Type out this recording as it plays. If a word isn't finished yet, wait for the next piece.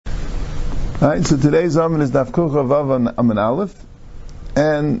Alright, so today's Amen is Daf Kucha Vav Amen Aleph,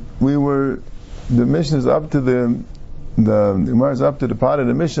 and the mission is up to the Gemara is up to the part of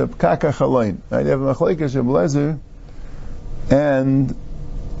the Mishnah Kaka Chalain. Right, you have Machlekes Reb Lezer and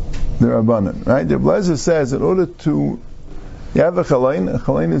the Rabbanan. Right, Reb Lezer says in order to you have a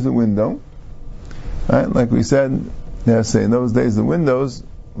chalain is a window. Right, like we said yesterday, in those days the windows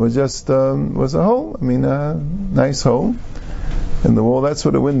was just was a hole. I mean, a nice hole in the wall. That's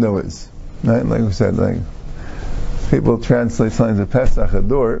what a window is. Right? Like we said, like people translate signs of Pesach a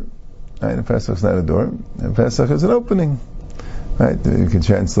door. Right? And Pesach's not a door. And Pesach is an opening. Right? You can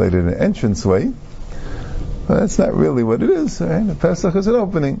translate it an entranceway. But that's not really what it is. Right? A Pesach is an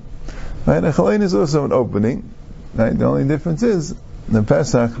opening. Right? A chalain is also an opening. Right? The only difference is in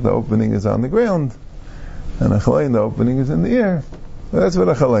Pesach the opening is on the ground, and a chalain the opening is in the air. So that's what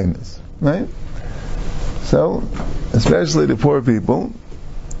a chalain is. Right? So, especially the poor people,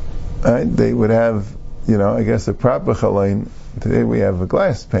 right, they would have, I guess a proper chalain. Today we have a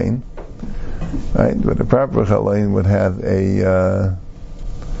glass pane, right? But a proper chalain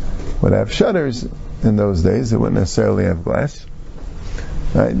would have shutters. In those days, it wouldn't necessarily have glass,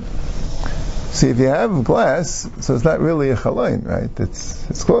 right? See, if you have glass, so it's not really a chalain, right?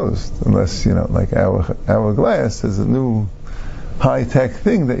 It's closed, unless like our glass is a new high-tech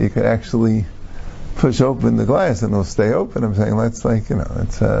thing that you could actually push open the glass and it'll stay open. I'm saying that's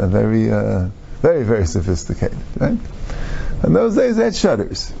it's very, very, very sophisticated, right? In those days, they had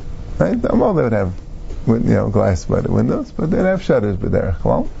shutters, right? Well, they would have, glass by the windows, but they'd have shutters, but they're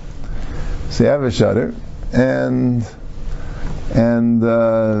well. So you have a shutter, and they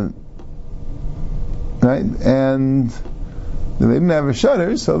didn't have a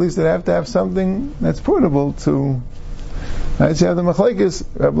shutter, so at least they'd have to have something that's portable to. Right, so you have the Machlekes,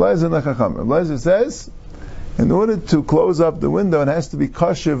 Reb Lezer and the Chacham. Reb Lezer says, in order to close up the window, it has to be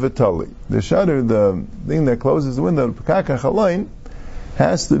kosher v'tali. The shutter, the thing that closes the window, the Kaka Chalain,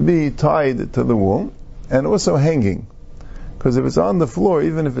 has to be tied to the wall, and also hanging. Because if it's on the floor,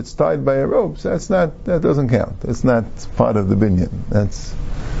 even if it's tied by a rope, that doesn't count. It's not part of the binyan. It's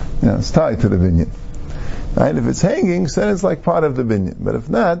tied to the binyan. Right? If it's hanging, then it's like part of the binyan. But if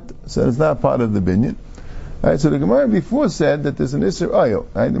not, then it's not part of the binyan. Right, so the Gemara before said that there's an Isser oil.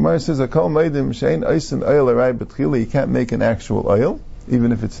 Right? The Gemara says, "Akol meidim shein eisen oil arai b'tchila." You can't make an actual oil,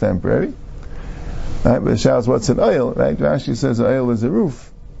 even if it's temporary. Right? But it shows what's an oil. Right? Rashi says oil is a roof.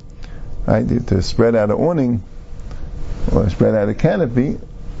 Right? To spread out an awning or spread out a canopy.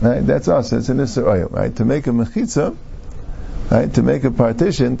 Right? That's us. It's an Isser oil. Right? To make a mechitza, right? To make a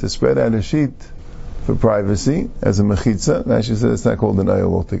partition, to spread out a sheet for privacy as a mechitza. Rashi says it's not called an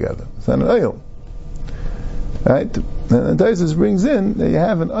oil altogether. It's not an oil. Right, and Taisus brings in that you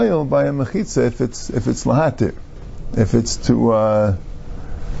have an oil by a mechitza if it's lahatir, if it's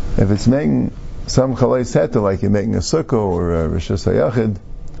making some chalei seter, like you're making a sukkah or a rishus hayachid,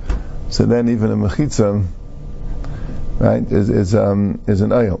 so then even a mechitza, right, is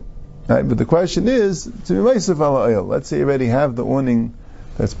an oil. Right, but the question is to be meisef al oil. Let's say you already have the awning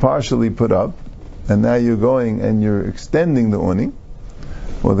that's partially put up, and now you're going and you're extending the awning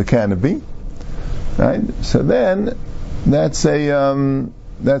or the canopy. Right, so then that's a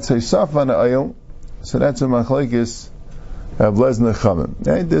safan oil. So that's a machlekes of Lezer Chamim.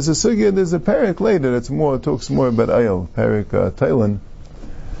 Right, there's a parak later that talks more about oil. Parak Tailan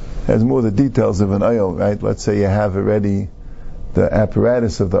has more the details of an oil. Right, let's say you have already the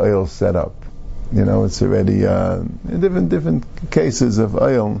apparatus of the oil set up. It's already different cases of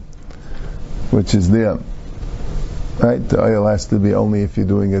oil, which is there. Right, the oil has to be only if you're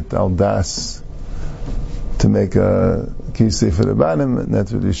doing it al das, to make a kisei for the bottom, and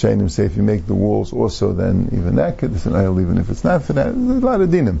that's what the Rishonim say. If you make the walls also, then even that could be an oil, even if it's not for that. There's a lot of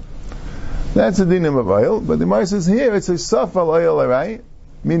dinim. That's a dinim of oil, but the Gemara says here it's a saf al oil arai,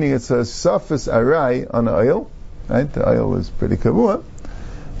 meaning it's a safis arai on the oil. Right, the oil is pretty kavua.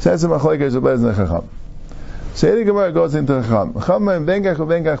 So that's a machlekes of Lezer Chacham. So here the Gemara goes into Chacham. Chacham benkach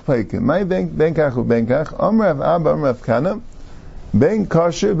ubenkach peikim. My benkach ubenkach. Amrav Abba Amrav Kana. Ben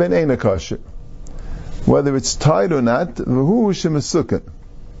kosher ben eina kosher. Whether it's tied or not, v'hu shemesuken.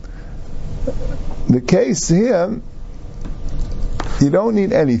 The case here, you don't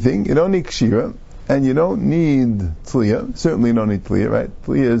need anything, you don't need kshira, and you don't need tliya. Certainly you don't need tliya, right?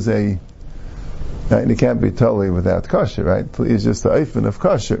 Tliya is right, it can't be totally without kosher, right? Tliya is just the eifin of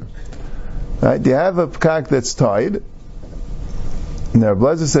kosher. Right? You have a pkak that's tied. Now,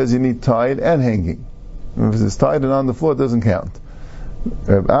 Blazer says you need tied and hanging. If it's tied and on the floor, it doesn't count.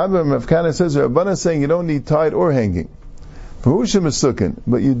 Rav Kana says, Rabbanah is saying you don't need tied or hanging.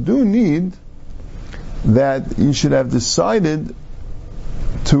 But you do need that you should have decided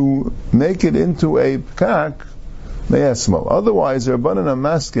to make it into a pkak me'esmal. Otherwise, Rabbanan are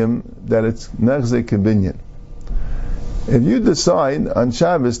maskim that it's nechzek binyan. If you decide on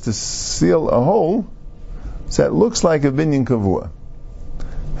Shabbos to seal a hole, so that looks like a binyan kavua.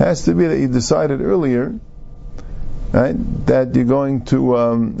 Has to be that you decided earlier, right, that you're going to,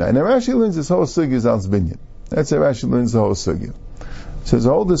 and Rashi learns this whole sugya is als binyan. That's how Rashi learns the whole sugya. So there's a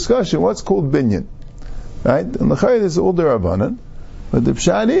whole discussion, what's called binyan, right? And the chayid is all the Rabbanan, but the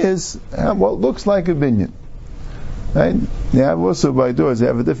pshat is, what looks like a binyan, right? You have also by doors, you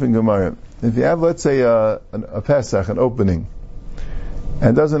have a different Gemara. If you have, let's say, a Pesach, an opening,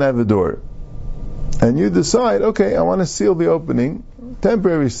 and doesn't have a door, and you decide, okay, I want to seal the opening,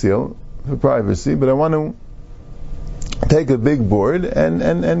 temporary seal, for privacy, but I want to take a big board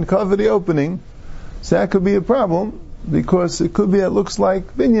and cover the opening, so that could be a problem, because it could be, it looks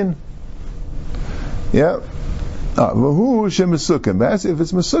like binyan. Yeah. V'hu shemesukim. If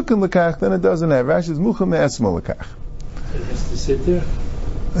it's mesukim l'kach, then it doesn't have. Rashi is mucha me'esma l'kach. It has to sit there?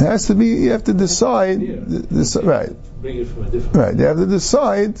 It has to be, you have to decide, right. Bring it from a different... Right, you have to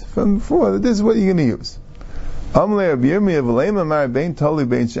decide from before, this is what you're going to use. Amalei Rabbi Yirmiyah v'leim amar bein tali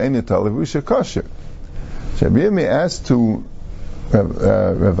bein she'ein tali v'usha kosher. So Rabbi Yirmiyah asked to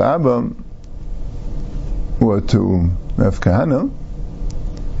Rav Abba, or to Rav Kahana,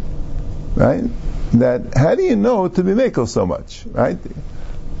 right, that how do you know to be mekel so much, right?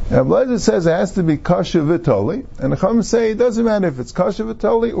 Rav Lezer says it has to be kosher v'toli, and the Chacham say it doesn't matter if it's kosher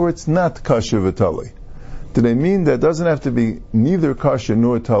v'toli or it's not kosher v'toli. Do they mean that it doesn't have to be neither kosher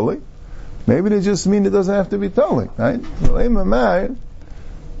nor toli? Maybe they just mean it doesn't have to be toli, right?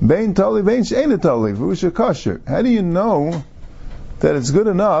 Bein toli, bein she'ein toli, v'usha kosher. How do you know that it's good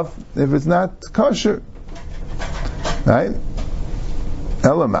enough if it's not kosher? Right?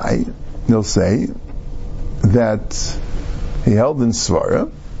 Elamai, they'll say that he held in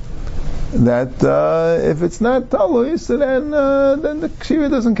Svara that if it's not toli, so then the kshiva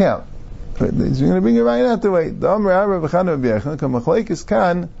doesn't count. He's going to bring it right out the way. The Amr Abba v'chana v'yechon k'machlekes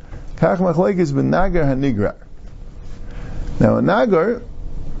kan kach machlekes b'nagar hanigra. Now a nagar,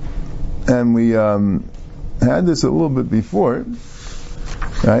 and we had this a little bit before,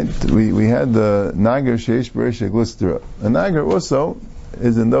 right? We had the nagar sheish b'reish glistera. A nagar also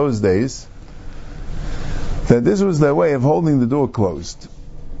is in those days that this was their way of holding the door closed.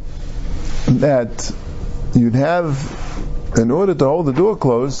 That you'd have, in order to hold the door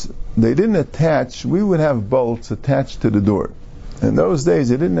closed, they didn't attach, we would have bolts attached to the door. In those days,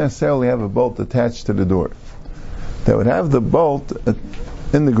 they didn't necessarily have a bolt attached to the door. They would have the bolt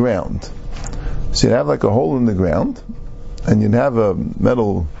in the ground. So you'd have like a hole in the ground, and you'd have a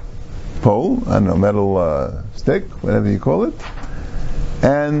metal pole, I don't know, metal stick, whatever you call it,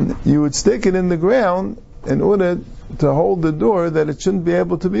 and you would stick it in the ground in order to hold the door that it shouldn't be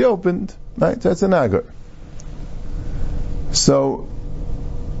able to be opened. Right? That's a nagar. So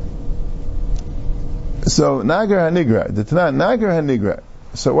nagar hanigra. The Tanakh nagar hanigra.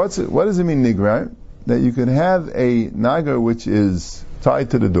 So what does it mean nigra? That you can have a nagar which is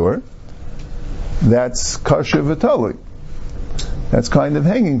tied to the door. That's kosher v'toli. That's kind of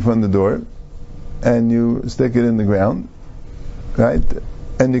hanging from the door, and you stick it in the ground, right?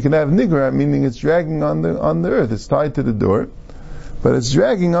 And you can have nigra, meaning it's dragging on the earth. It's tied to the door, but it's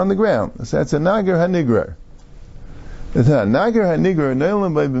dragging on the ground. So that's a nagar hanigra. Nagar hanigra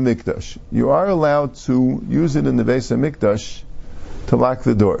neilim by b'mikdash. You are allowed to use it in the Beis HaMikdash to lock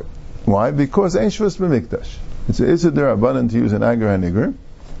the door. Why? Because ein shvus b'mikdash. It's a derabanan to use a nagar hanigra,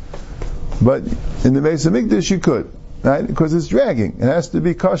 but in the Beis HaMikdash you could, right? Because it's dragging. It has to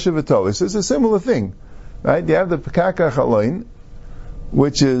be kosher v'toli. So it's a similar thing, right? You have the pekaka chaloin,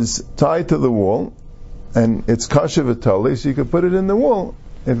 which is tied to the wall, and it's kosher v'toli, so you can put it in the wall.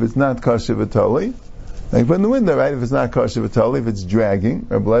 If it's not kosher v'toli, like put in the window, right? If it's not kosher v'toli, if it's dragging,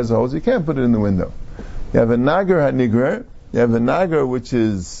 or blazer holds, you can't put it in the window. You have a nagar hanigra, you have a nagar which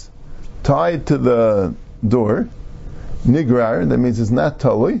is tied to the door, nigrar, that means it's not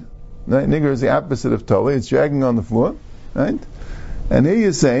toli, right? Nigrar is the opposite of toli, it's dragging on the floor, right? And here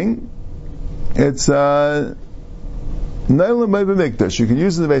you're saying, it's, you can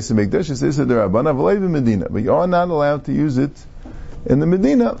use it in the Beis HaMikdash, it's Issa D'Rabbanan, v'lei Medina, but you are not allowed to use it in the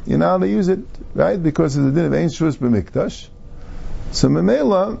Medina. You're not allowed to use it, right? Because of the din of Ein Shvus B'Mikdash. So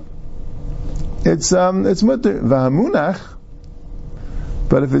Memela, it's mutter v'hamunach,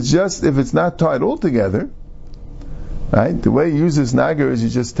 but if it's not tied all together, right? The way you use this nagar is you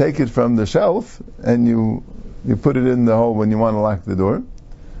just take it from the shelf and you put it in the hole when you want to lock the door.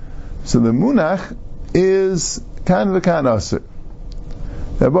 So the munach is kan v'kan asur.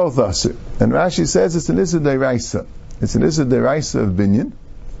 They're both asur. And Rashi says it's an issa deraisa. It's an issa deraisa of binyan.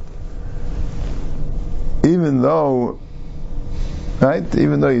 even though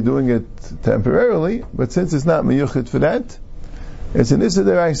you're doing it temporarily, but since it's not miyuchid for that, it's an issa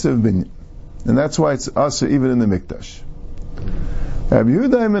deraisa of binyan. And that's why it's also even in the mikdash. Rabbi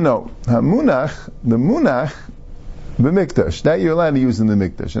Yehuda no, the munach, b'mikdash, that you're allowed to use in the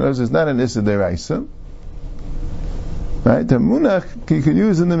mikdash. In other words, it's not an issa deraisa. Right? The munach you could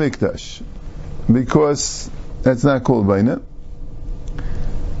use in the mikdash, because that's not called baina.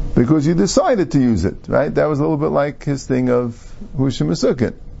 Because you decided to use it, right? That was a little bit like his thing of Hushim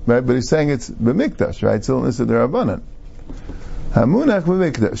Mesukin, right? But he's saying it's b'mikdash, right? Still Nisa D'Rabbanan. Hamunach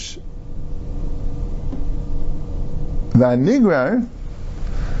b'mikdash. V'anigrar,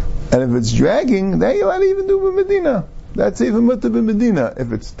 and if it's dragging, then you'll not even do b'medina. That's even mutter b'medina.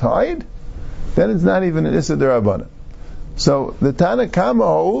 If it's tied, then it's not even an Issa D'Rabbanan. So the Tana Kama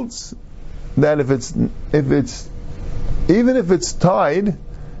holds that if it's even if it's tied,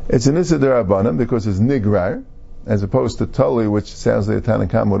 it's an Issa D'Rabbanan because it's nigrar, as opposed to tali, which sounds like the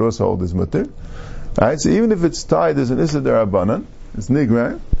Tanakam would also hold as mutter. Alright, so even if it's tied, there's an Issa D'Rabbanan, it's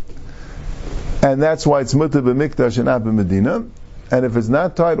nigrar, and that's why it's mutter b'mikdash and not b'medina. And if it's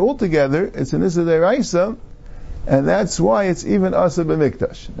not tied altogether, it's an Issa D'Raisa, and that's why it's even Asa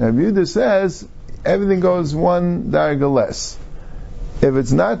b'mikdash. Now Yehuda says everything goes one darga less. If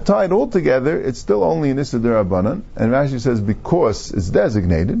it's not tied all together, it's still only an Issa D'Rabbanan. And Rashi says because it's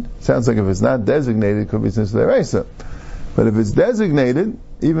designated. Sounds like if it's not designated, it could be Issa D'Raisa. But if it's designated,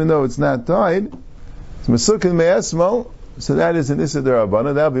 even though it's not tied, it's Mesukin Me'esmo, so that is an Issa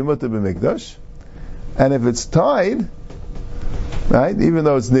D'Rabbanan. That'll be Mutter B'mikdash. And if it's tied, right, even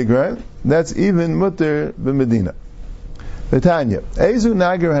though it's Nigra, that's even Mutter B'medina. Tanya, Ezu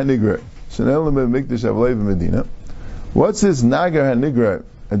Nagar HaNigra, Shanel B'mikdash Avlei B'medina. What's this nagar hanigra?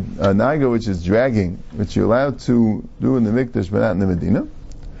 A nagar which is dragging, which you're allowed to do in the mikdash but not in the Medina.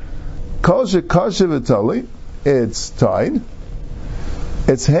 Kol shekasha v'tali, it's tied,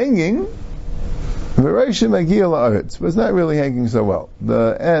 it's hanging. V'reisha magia la'aretz, but it's not really hanging so well.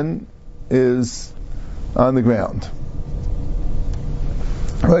 The end is on the ground.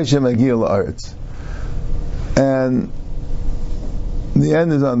 Reisha magia la'aretz, and the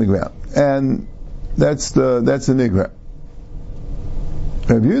end is on the ground, and that's the nigra.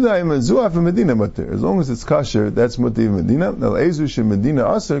 Rabbi Yehuda Mazuaf in Medina mutter. As long as it's kosher, that's mutter in Medina. Now Ezu she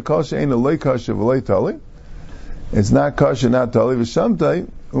Medina aser kol she'ein loy kosher v'loy tali. It's not kosher, not tali. V'shamtai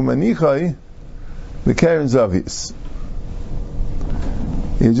umanichai v'keren zavis.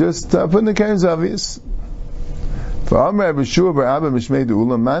 You just put in the keren zavis. For Amr Rabbi Shua bar Abba Mishmei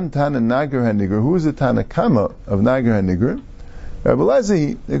De'ula man Tana Nagar HaNigra. Who is the Tana Kama of Nagar HaNigra? Rabbi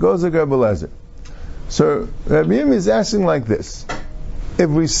Lezer. It goes like Rabbi Lezer. So Rabbi Yim is asking like this: if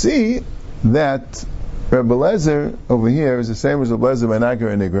we see that Rabbi Lezer over here is the same as Rabbi Lezer by Nagar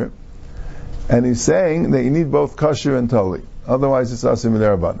and Nigra, and he's saying that you need both kosher and tali, otherwise it's asim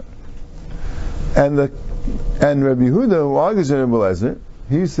d'Rabbanan. And Rabbi Yehuda, who argues with Rabbi Lezer,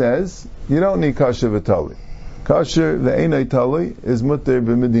 he says you don't need kosher v'tali. Kosher v'einay tali is mutter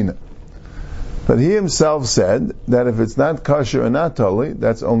b'medina. But he himself said that if it's not kosher or not tali,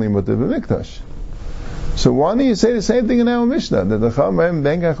 that's only mutter b'mikdash. So why don't you say the same thing in our Mishnah, that the Chamayim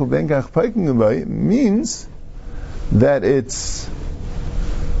Bengach Bengach Peiking means that it's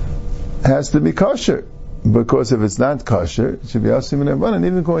has to be kosher, because if it's not kosher, it should be asim d'Rabbanan,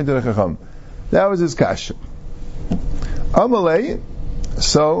 even according to the Chacham. That was his kasha. Amalei,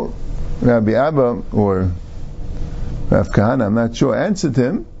 so Rabbi Abba or Rav Kahana, I'm not sure, answered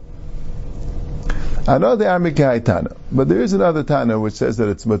him. I know they are Mikahai Tana, but there is another Tana which says that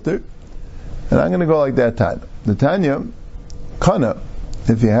it's mutter. And I'm going to go like that Tanya. The Tanya, kana,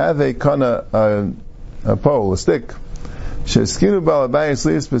 if you have a kana, a pole, a stick, sheskinu balabayis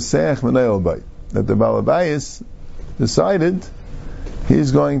liis b'seach v'neil bay, that the balabayis decided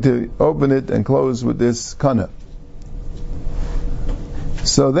he's going to open it and close with this kana.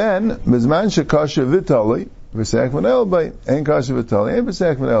 So then, bizman shekasha v'tali, b'seach v'neil bay, ain't kasha v'tali, ain't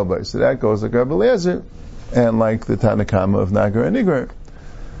b'seach v'neil bay. So that goes like Rabbi Eliezer, and like the Tanakama of Nagar and Nigra,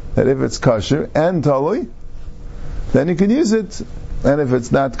 that if it's kosher and tali, then you can use it. And if it's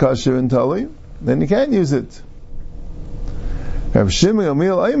not kosher and tali, then you can't use it. Rav Shimon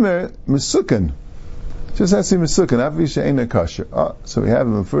Amil Aimer Mesukin. Just has to be Mesukin, Avisha Eina kosher. So we have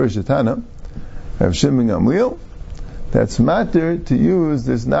him for Shetana. Rav Shimon Amil. That's matter to use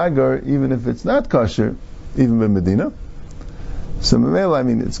this nagar even if it's not kosher, even in Medina. So Mamela, I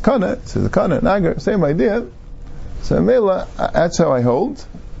mean, it's kana, so the kana, nagar, same idea. So Mamela, that's how I hold.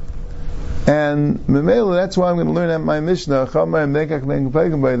 And Memela, that's why I'm going to learn at my Mishnah,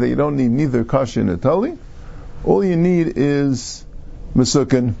 that you don't need neither kosher nor tali. All you need is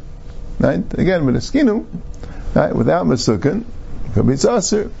Mesukin. Right? Again, with a skinu, right? Without Mesukin, it could be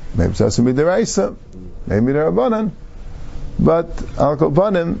Tzasir, maybe Tzasir be Deraisa, maybe Derabanan, but Al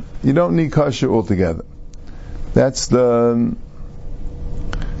Kopanim, you don't need kosher altogether. That's the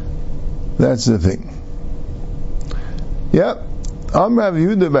thing. Yep. Amrav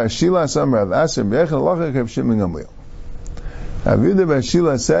Yehuda Bar Shila, Amrav Aser B'Yechon Halacha Rav Shimon Gamliel. Rav Yehuda Bar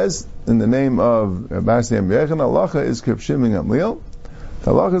Shila says, in the name of Rav Aser B'Yechon, Halacha is Rav Shimon Gamliel.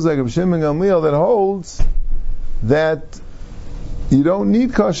 The halacha is like Rav Shimon Gamliel that holds that you don't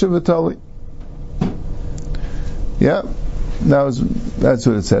need kosher v'tali. Yeah, that's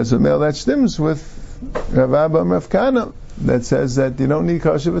what it says. So that stems with Rav Abba and Rav Kana that says that you don't need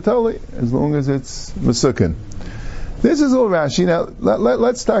kosher v'tali as long as it's Mesukin. This is all Rashi. Now,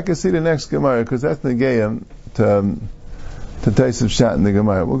 let's start to see the next Gemara, because that's the Geyam to taste of Shat in the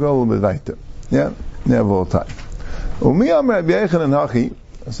Gemara. We'll go a little bit later. Yeah? Never all time. Umi Amar B'Yechan and Hachi,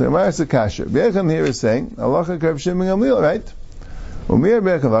 so Gemara is a kasher. B'Yechan here is saying, Halacha Rav Shimon Gamliel, right? Umi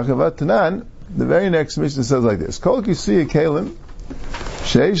B'Yechan Halacha V'Tanan, the very next Mishnah says like this, Kol Kisuya Kalim,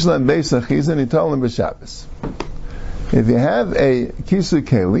 Sheish Lan Beis Achizan, Yitalim B'Shabbos. If you have a Kisu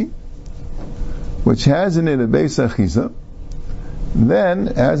Keli, which has in it a Beis Achiza, then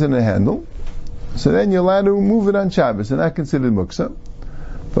has in a handle, so then you're allowed to move it on Shabbos, and not considered muksa.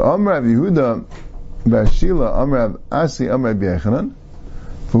 For Amrav Yehuda Bar Shila, Amrav Asi, Amrav B'Yechanan,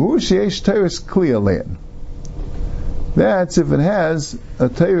 for who sheyesh teres kli alein. That's if it has a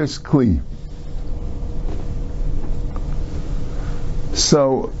teres kli.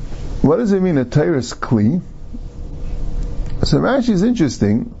 So, what does it mean, a teres kli? So Rashi is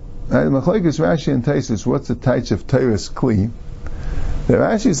interesting. Machlekes Rashi and Taisus, what's the type of teres kli? The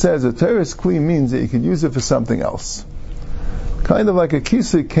Rashi says a teres kli means that you can use it for something else. Kind of like a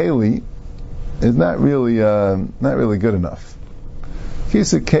kisei keli is not really good enough.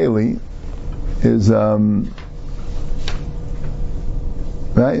 Kisei keli is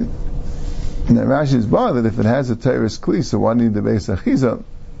right. And Rashi is bothered if it has a teres kli, so why need the Beis Achiza?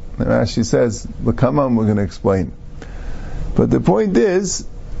 And Rashi says, "Well, come on, we're going to explain." But the point is,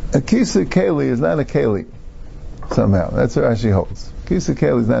 a kisei keli is not a keli. Somehow, that's what Rashi holds. Kisei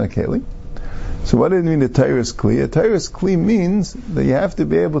keli is not a keli. So what does it mean, a teres kli? A teres kli means that you have to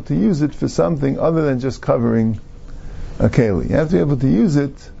be able to use it for something other than just covering a keli. You have to be able to use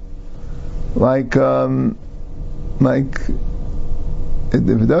it like if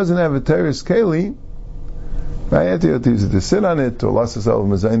it doesn't have a teres keli, right, you have to be able to use it to sit on it, or lasas al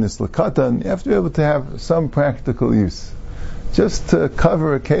mazainis lakatan. You have to be able to have some practical use. Just to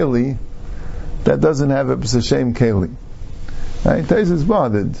cover a keli that doesn't have a b'sashem keli. Right? Taisus is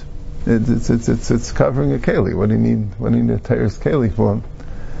bothered. It's covering a keli. What do you need a teres keli for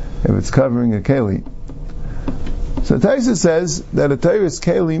if it's covering a keli? So Taisus says that a teres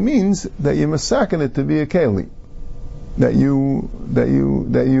keli means that you masaken it to be a keli. That you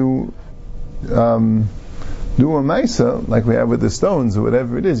do a maisa, like we have with the stones or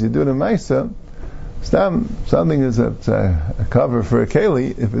whatever it is, you do it a maisa, something is a cover for a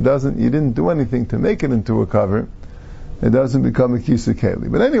keli. If it doesn't, you didn't do anything to make it into a cover, it doesn't become a kisei keli.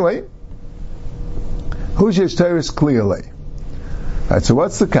 But anyway, who's yesh teres kli alei? Right, so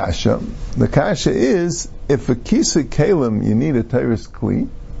what's the kasha? The kasha is, if a kisei kelim you need a teres kli,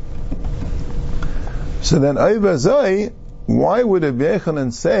 so then ayvazai, why would a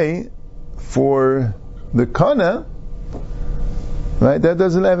B'Yechanan say for the kana, right, that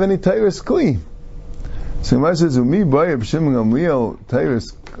doesn't have any teres kli? So Gemara says, "Umi boy Rav Shimon Gamliel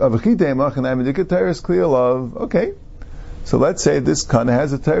teres avachitei machan amidika teres kli alav." Okay, so let's say this kana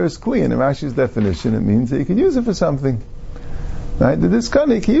has a teres kli, and in Rashi's definition, it means that you can use it for something. Right? This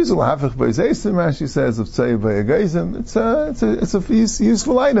kana you can use it lahafich b'yizeisim. Rashi says of tzayir b'yagayzim. It's a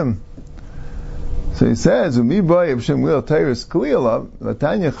useful item. So he says, "Umi boy Rav Shimon Gamliel teres kli alav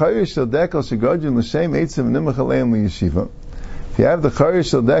vatanya chayrish shel dekel shegodjin l'shem eitzim nimach aleim liyeshiva." If you have the charish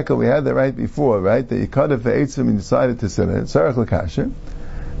shel dekel, we had that right before, right? That you cut it for eitzim and decided to sit in it. Tzarech l'kasher.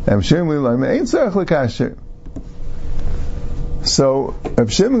 And Shimon Gamliel ain't tzarech l'kasher. So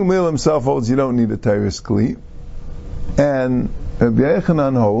Rav Shimon Gamliel himself holds you don't need a teres kli, and Rabbi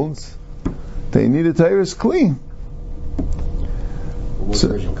Yechanan holds that you need a teres kli. What was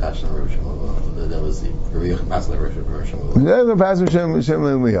the original kasha on Rav Shimon Gamliel? That was the Rabbi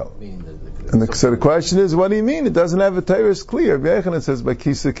Shimon Gamliel. So the question is, what do you mean? It doesn't have a teres kli. Rabbi Yechanan says by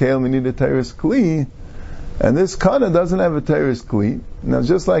kisei kelim we need a teres kli, and this kana doesn't have a teres kli. Now,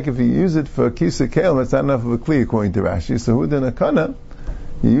 just like if you use it for kisei kelim, that's not enough of a kli according to Rashi. So who then a kana?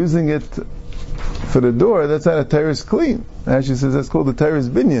 You're using it for the door. That's not a teres kli. Rashi says that's called a teres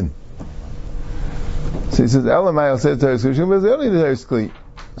binyan. So he says, "Elamai al said teres kli, but they don't need a teres kli."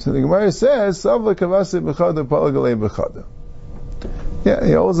 So the Gemara says, Savla kavase b'chada palagalei b'chada. Yeah,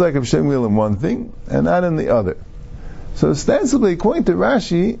 he holds like Rav Shmuel in one thing, and not in the other. So ostensibly, according to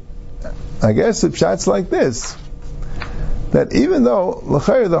Rashi, I guess it pshat's like this, that even though,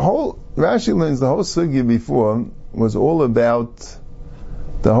 l'chayr, Rashi learns the whole sugya before was all about,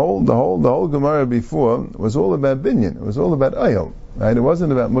 the whole Gemara before was all about binyan, it was all about ayil, right? It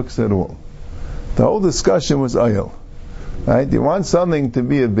wasn't about muksa at all. The whole discussion was ayil. Right? You want something to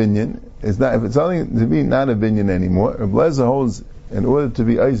be a binyan, if it's something to be not a binyan anymore, Reb Lezer holds, in order to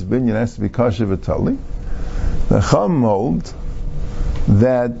be ice binyan, it has to be kasher v'tali. The Chum hold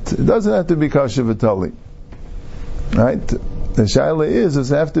that it doesn't have to be kasher v'tali. Right? The shaila is,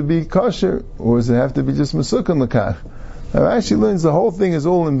 does it have to be kosher, or does it have to be just mesukah l'kach? Now Rashi learns the whole thing is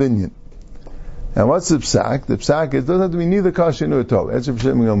all in binyan. And what's the psak? The psak is, it doesn't have to be neither kosher nor tali. That's Rav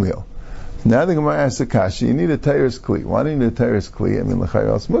Shmuel Gamliel. Now the Gemara asks the kasha, you need a teres kli. Why do you need a teres kli? I mean,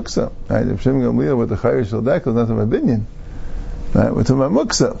 l'chayr as muksa. Right? Rav Shmuel Gamliel with the chayr shel dekel is nothing but binyan. Right? We're talking about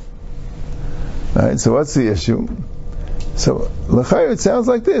muksa. Right? So what's the issue? So l'chayr, it sounds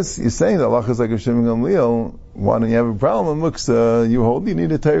like this. You're saying that Allah is like Rav Shmuel Gamliel. Why don't you have a problem with muksa? You hold you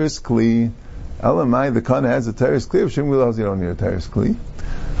need a teres kli. Elamai, the kana has a teres kli. Rav Shmuel Gamliel holds you don't need a teres kli.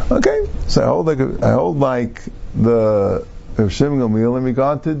 Okay, so I hold like the Rav Shmuel Gamliel in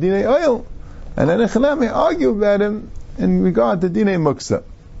regard to dinei oil, and then Echanam may argue about him in regard to dinei muksa.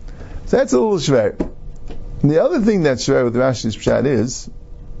 So that's a little shver. The other thing that's shver with Rashi's pshat is,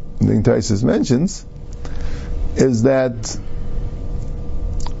 I think Taisus mentions, is that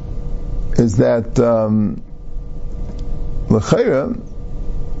l'chayra,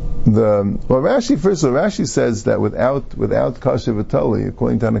 Rashi, first of all, Rashi says that without kasher v'tali,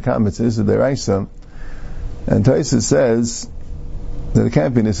 according to Tanakam, it's Nisa Deraisa, and Taisus says that it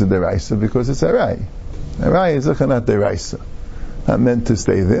can't be Nisa Deraisa because it's Arai. Arai is not Deraisa, not meant to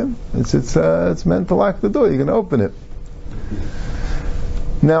stay there. It's meant to lock the door. You can open it.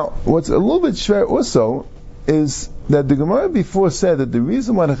 Now, what's a little bit shver also is that the Gemara before said that the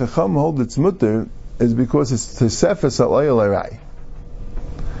reason why the Chacham hold its mutter is because it's Tesefes al Oyel Arai.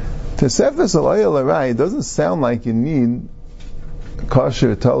 Tesefes al Oyel Arai doesn't sound like you need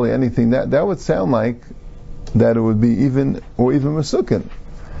kosher, totally anything. That would sound like that it would be even Masukin.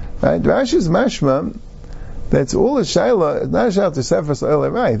 Right? Rashi's mashma, that's all a shayla, it's not a shayla Tesefes al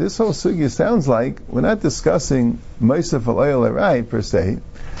Oyel Arai. This whole sugya sounds like we're not discussing Meisef al Oyel Arai per se.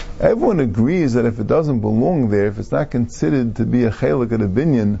 Everyone agrees that if it doesn't belong there, if it's not considered to be a chelik of the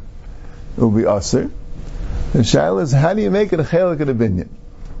binyan, it will be aser. The shayla is, how do you make it a chelik of the binyan?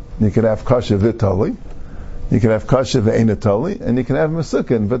 You can have kasha v'tali, you can have kasha v'einatali, and you can have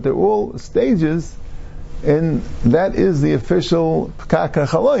masukin, but they're all stages, and that is the official pkaka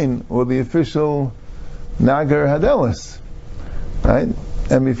chalain, or the official nagar hadelis. Right?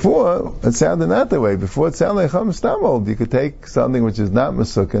 And before, it sounded not that way. Before it sounded like cham stamol. You could take something which is not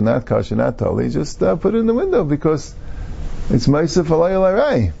masukin, not kasha, not tali, just put it in the window, because it's ma'aseh falayel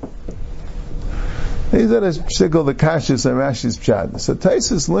arai. These are the shtickle, the kashis and Rashi's pshat. So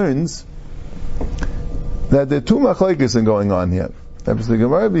Taisus learns that there are two machlekes going on here. That was the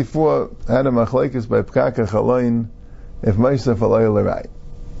Gemara before had a machlekes by pkaka chalain if ma'aseh falayel arai.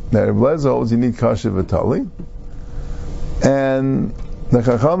 Now Reb Lezer holds you need kasha v'tali, and the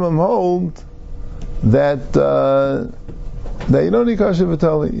Chachamim hold that you don't need kasha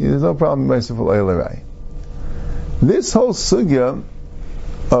v'tali. There's no problem with ma'aseh falayel arai. This whole sugya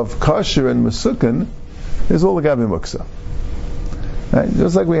of kasher and masukin is all the gabi muksa. Right?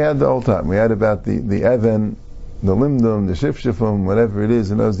 Just like we had the whole time. We had about the even, the limdum, the shifshifum, whatever it is,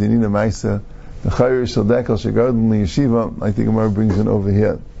 and those dinina maisa, the chayr shel dekel shegarden the yeshiva, like the Gemara brings it over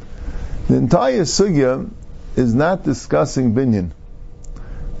here. The entire sugya is not discussing binyan,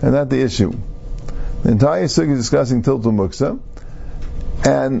 and not the issue. The entire sugya is discussing tiltul muksa,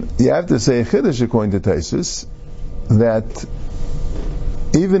 and you have to say a chiddush according to Taisus that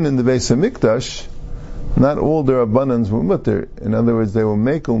even in the Beis HaMikdash, not all their abundance were mutter. In other words, they were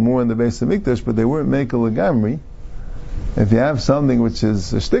mekel more in the Beis HaMikdash, but they weren't mekel legamri. If you have something which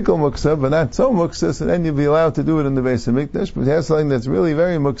is a shtickle muksa, but not so muksa, so then you'll be allowed to do it in the Beis HaMikdash. But if you have something that's really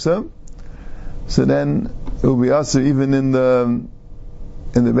very muksa, so then it will be also even in the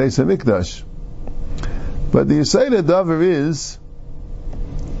Beis HaMikdash. But the Yisayda Davar is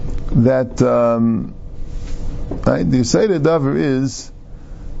that the Yisayda Davar is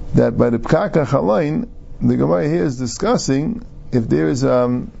that by the pkaka chalain, the Gemara here is discussing if there is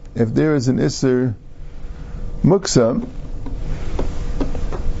an iser muksa,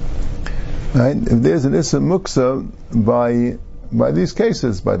 right? If there's an iser muksa by these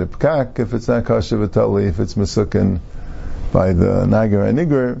cases, by the pkak, if it's not kasha v'tali, if it's masukin, by the Nagar and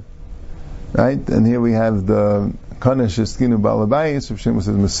Nigar, right? And here we have the Kana Sheskinu Balabayis, Rav Shimon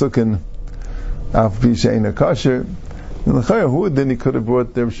says Mesukin, Af Pisha Eina Kasher. And the Chayah, then he could have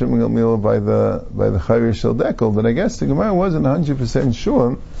brought the Rav Shimon Gamliel by the Chayah Shel Dekel, but I guess the Gemara wasn't 100%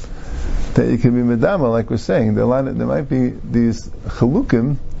 sure that you can be medama, like we're saying. There might be these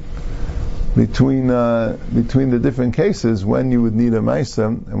chalukim between the different cases when you would need a maisa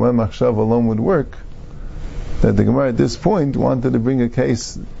and when machshav alone would work. That the Gemara at this point wanted to bring a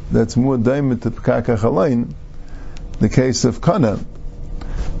case that's more daimit to pekaka chalain, the case of kana.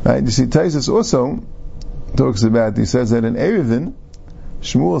 Right? You see, Taisus also talks about. He says that in Eruvin,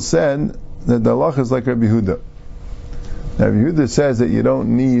 Shmuel said that the halacha is like Rabbi Yehuda. Now, Rabbi Yehuda says that you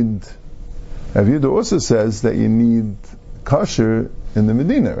don't need. Rabbi Yehuda also says that you need kosher in the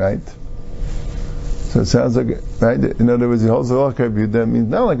Medina, right? So it sounds like, right? In other words, he holds the halacha Rabbi Yehuda means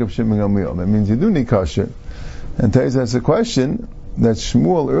not like Rav Shimon Gamliel. That means you do need kosher. And Taisus has a question that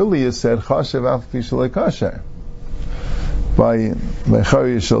Shmuel earlier said chashav af pi shalei kosher by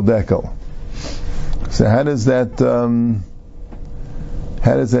Chayah Shel Dekel. So how does that shtim?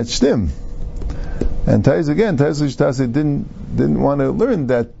 And Taisus didn't want to learn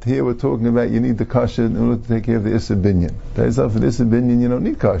that here we're talking about you need the kasha in order to take care of the Issa Binyan. Taisus, for the Issa Binyan you don't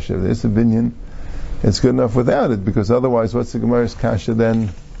need kasha. The Issa Binyan, it's good enough without it, because otherwise what's the Gemara's kasha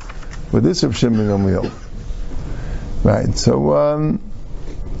then with this Rav Shimon Gamliel? Right, so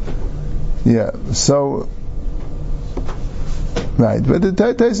right, but the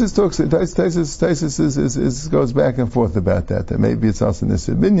Taisus talks. Taisus goes back and forth about that maybe it's also in this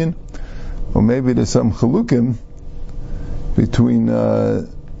opinion, or maybe there's some chalukim between the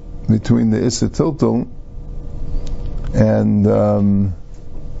Issa Tiltul and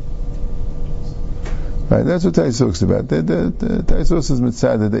right. That's what Taisus talks about. The Taisus is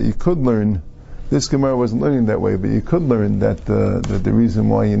mitzvah that you could learn. This Gemara wasn't learning that way, but you could learn that the reason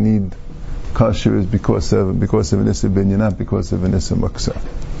why you need kosher is because of an Issa Binyan, not because of an Issa Muksa.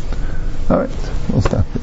 Alright, we'll stop.